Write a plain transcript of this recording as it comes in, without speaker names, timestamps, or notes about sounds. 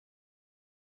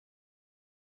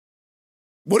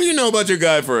What do you know about your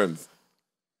guy friends?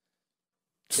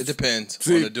 It depends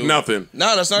See, on the dude. Nothing.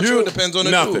 No, that's not true. It depends on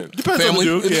the dude. Depends Family,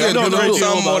 on the dude. It Yeah, depends on the dude.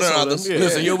 Some more than about others. Yeah.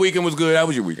 Listen, your weekend was good. How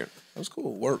was your weekend? It was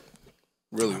cool. Work.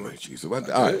 Really work. Jesus, what?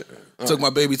 All right. Took my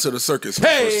baby to the circus for the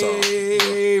first time.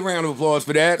 Hey, round of applause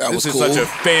for that. That This was is cool. such a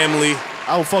family.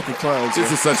 I don't fuck with clowns.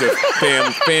 This is such a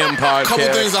fam podcast. Couple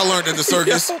things I learned in the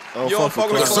circus. I don't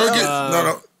fuck with The clowns. circus,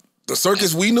 no. The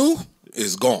circus we knew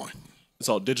is gone. It's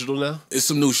all digital now. It's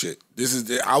some new shit.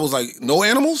 I was like, no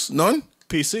animals, none,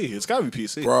 PC. It's gotta be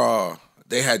PC. bruh.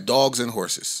 They had dogs and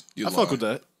horses. I fuck with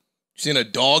that. You seen a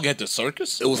dog at the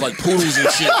circus? It was like poodles and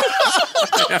shit.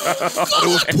 It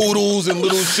was poodles and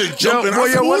little shit jumping.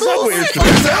 Yo, what's up with it?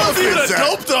 That was even a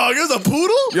dope dog. It was a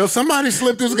poodle. Yo, somebody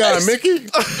slipped this guy a Mickey.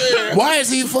 Why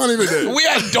is he funny today? We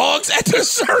had dogs at the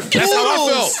circus. That's how I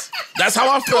felt. That's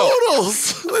how I felt.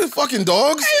 Poodles. What, fucking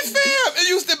dogs? Hey, fam, it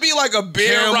used to be like a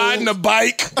bear Camels. riding a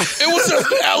bike. It was an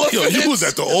elephant. Yo, you was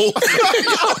at the old.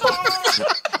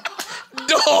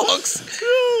 dogs.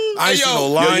 I ain't Hey, seen no yo,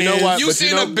 lions. you know what? You But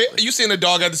seen you seen a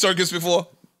dog at the circus before?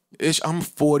 I'm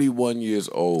 41 years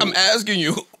old. I'm asking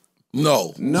you.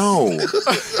 No. No.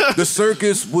 The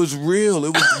circus was real.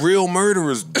 It was real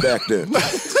murderers back then.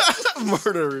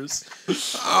 Murderers.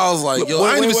 I was like, yo,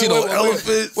 I ain't even seen no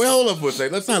elephants. Wait, hold up for a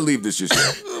second. Let's not leave this shit.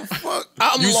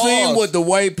 I'm You lost. seen what the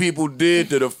white people did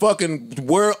to the fucking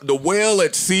world, the whale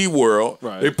at SeaWorld?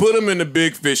 Right. They put him in the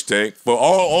big fish tank for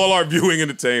all our viewing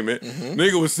entertainment.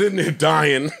 Nigga was sitting there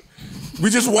dying. We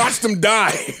just watched him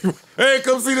die. Hey,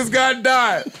 come see this guy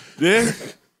die. Yeah.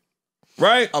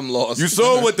 Right? I'm lost. You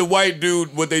saw what the white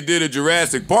dude, what they did at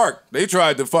Jurassic Park. They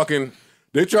tried to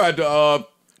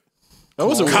That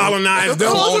was a colonize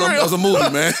them. That was a movie,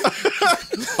 man.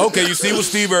 Okay, you see what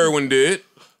Steve Irwin did?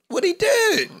 What he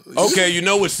did. Okay, you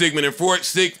know what Sigmund and Freud,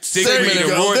 Siegfried Sigmund and and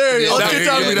Roy. There you go. Yeah, Get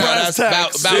down to yeah, brass that's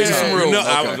tacks. about Yeah, some you rules.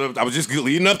 know, I was just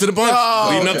leading up to the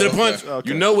punch. Leading up to the punch. okay.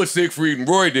 You know what Siegfried and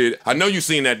Roy did. I know you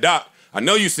seen that doc.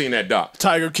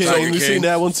 Tiger King. Tiger You King. seen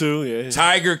that one too? Yeah.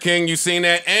 Tiger King, you seen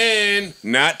that? And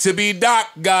not to be doc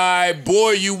guy,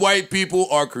 boy, you white people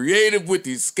are creative with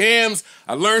these scams.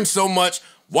 I learned so much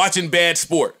watching Bad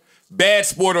Sport. Bad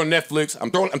Sport on Netflix. I'm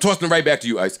tossing it right back to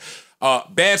you, Ice.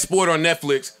 Bad Sport on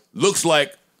Netflix looks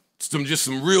like some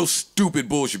real stupid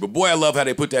bullshit. But boy, I love how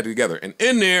they put that together. And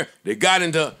in there, they got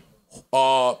into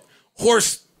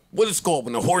horse. What is it called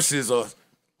when the horses are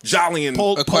jolly and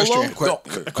Equestrian. No,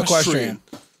 Equestrian.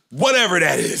 whatever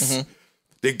that is.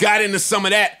 They got into some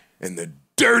of that and the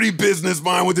dirty business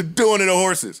behind what they're doing to the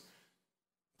horses.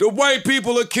 The white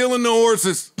people are killing the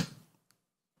horses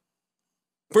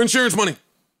for insurance money.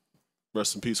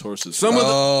 Rest in peace, horses.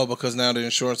 Because now the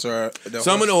insurance are...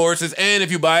 Some of the horses, and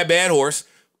if you buy a bad horse,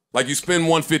 like you spend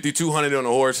 $150, $200 on a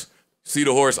horse, see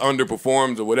the horse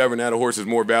underperforms or whatever, now the horse is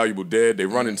more valuable dead. They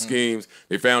running schemes.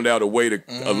 They found out a way to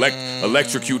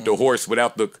electrocute the horse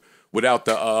without the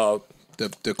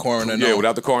coroner. yeah,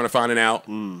 without the coroner finding out.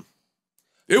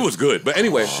 It was good. But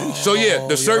anyway, so yeah,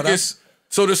 the circus.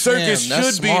 So the circus Damn,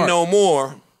 that's should be smart. no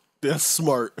more. That's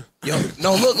smart. Yo,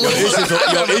 no, look.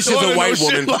 Ish is a white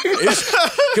woman.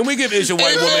 Can we give Ish a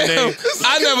white woman name?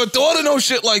 I never thought of no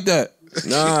shit like that.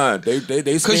 Nah, they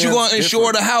Because you're going to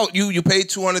insure the house. You paid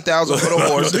 $200,000 for the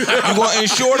horse. You're going to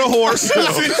insure the horse.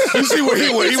 You see where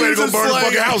he went? He ready to go burn the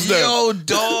fucking house down. Yo,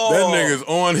 dog. That nigga's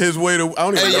on his way to. I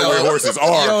don't even know where horses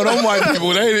are. Yo, them white people,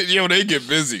 they get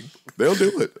busy. They'll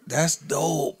do it. That's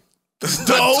dope.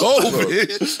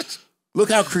 Bitch. Look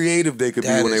how creative they could be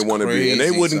That when they is want to be, and they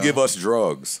crazy, wouldn't son. give us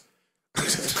drugs.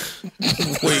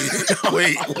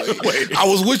 Wait. I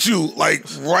was with you, like,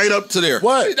 right up to there.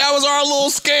 What? That was our little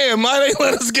scam. Why they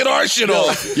let us get our shit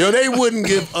off? Yo, they wouldn't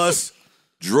give us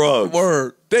drugs.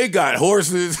 Word. They got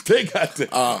horses. They got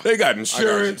they got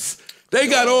insurance. They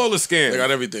got all the scams. They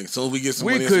got everything. So we get some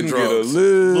We money and some couldn't get a drugs.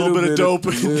 little bit of dope.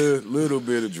 little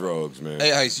bit of drugs, man.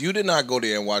 Hey, Ice, you did not go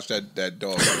there and watch that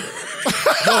dog.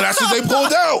 No, that's what they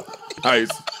pulled out. Ice.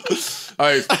 Yo,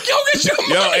 get your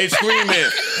Yo, hey, Scream Man,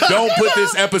 don't put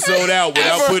this episode out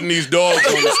without putting these dogs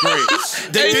on the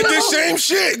screen. They did the same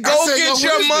shit. Go get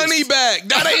your money back.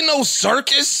 That ain't no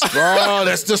circus. Bro,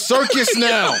 that's the circus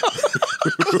now.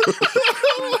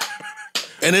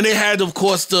 And then they had, of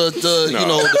course, the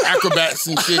acrobats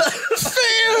and shit.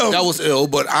 Damn. That was ill,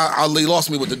 but they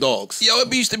lost me with the dogs. Yo,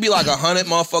 it used to be like 100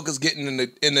 motherfuckers getting in the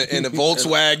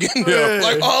Volkswagen. Yeah.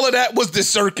 Like all of that was the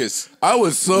circus. I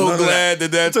was so glad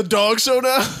that that's It's a dog show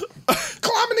now.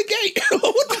 Climbing the gate.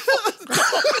 What the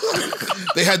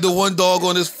fuck? They had the one dog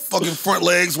on his fucking front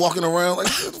legs walking around. Like,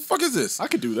 what the fuck is this? I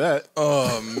could do that.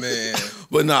 Oh man.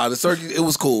 But nah, the circus, it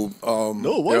was cool. No, it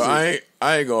Yo, wasn't.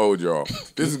 I ain't gonna hold y'all.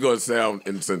 This is gonna sound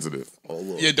insensitive.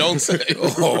 You don't say.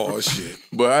 Oh shit.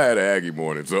 But I had an Aggie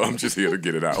morning, so I'm just here to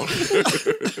get it out.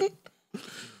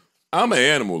 I'm an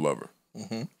animal lover.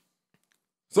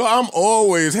 So I'm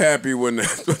always happy when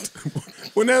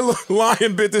that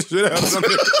lion bit the shit out of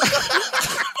something.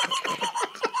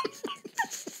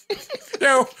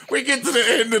 Yo, we get to the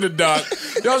end of the doc.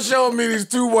 Y'all showing me these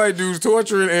two white dudes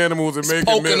torturing animals and making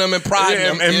Poking them and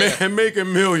prodding them. and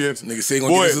making millions. Nigga say he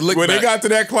gonna Boy, give us a lick when back. they got to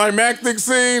that climactic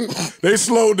scene, they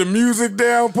slowed the music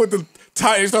down,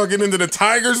 they started getting into the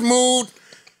Tiger's mood.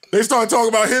 They started talking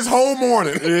about his whole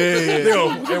morning. Yo,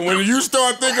 and when you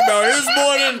start thinking about his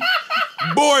morning,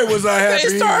 boy, was I happy.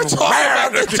 They start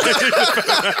talking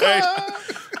about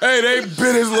Hey, they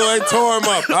bit his little, they tore him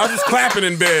up. I was clapping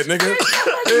in bed, nigga.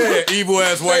 Yeah, evil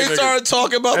ass white They nigga. started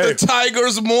talking about the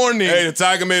Tiger's morning. Hey, the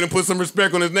Tiger made him put some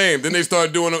respect on his name. Then they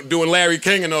started doing Larry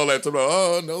King and all that. So I'm like,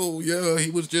 oh no, yeah,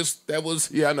 he was just I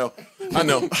know.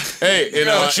 Hey, and,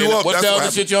 Got you up, what's that's the what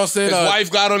other shit y'all said? His wife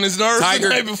got on his nerves the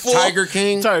night before. Tiger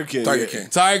King. Tiger King. Tiger yeah. King.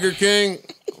 Tiger King.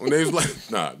 When they was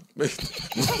like, nah.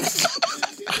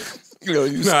 Yo,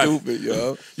 you stupid,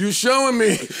 yo. You showing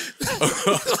me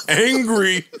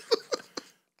angry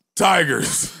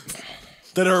tigers.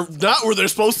 That are not where they're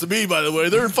supposed to be, by the way.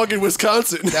 They're in fucking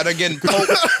Wisconsin. That are getting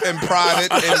poked and prodded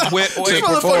and whipped to These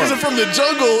motherfuckers perform. are from the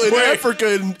jungle in Africa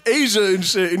and Asia and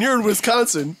shit, and you're in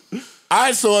Wisconsin.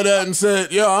 I saw that and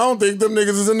said, yo, I don't think them niggas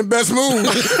is in the best mood.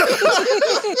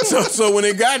 so when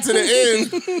it got to the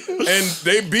end and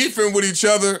they beefing with each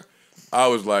other, I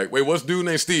was like, wait, what's dude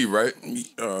named Steve, right?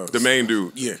 The main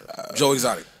dude. Yeah. Joe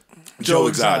Exotic. Joe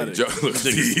Exotic.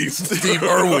 Steve. Steve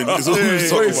Irwin is what we was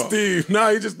talking Wait, about. Steve.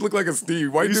 Nah, he just looked like a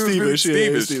Steve. White He's dude.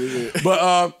 Steve-ish, yeah.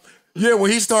 But yeah,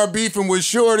 when he started beefing with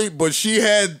Shorty, but she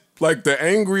had like the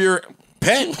angrier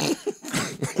pet.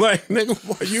 Like, nigga,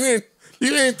 boy,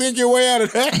 you ain't think your way out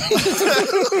of that.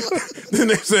 Then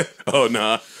they said, oh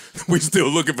nah, we still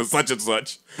looking for such and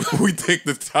such. We think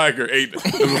the tiger ate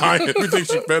the lion. We think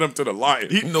she fed him to the lion.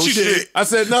 No shit. I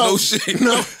said no. No shit.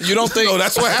 No. You don't think? No,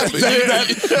 that's what happened.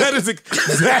 That is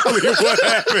exactly what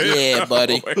happened. Yeah,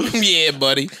 buddy. Yeah,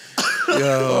 buddy.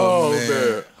 Oh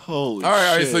man. Holy All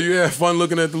right, shit. so you had fun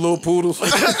looking at the little poodles.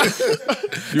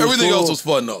 Everything else was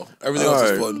fun though. Everything else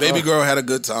was All right. fun. Baby girl had a a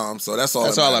good time, so that's all.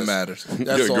 That's all that matters.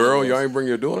 Your girl, y'all ain't bring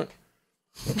your daughter.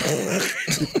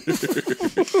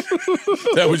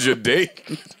 That was your date.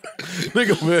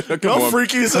 Nigga, man, come Y'all on.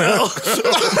 freaky as hell.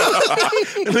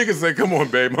 Nigga said, "Come on,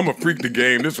 babe, I'm gonna freak the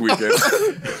game this weekend.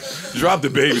 Drop the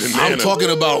baby to Nana. I'm talking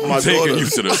about my taking daughter. you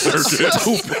to the circus.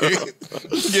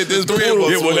 Get this poodle.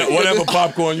 Get whatever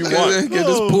popcorn you want. Get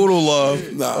this poodle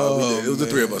love. Nah, we did. It was the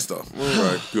three of us though. All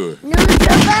right, good. News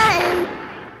Budden.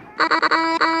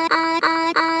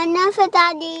 Enough,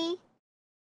 Daddy.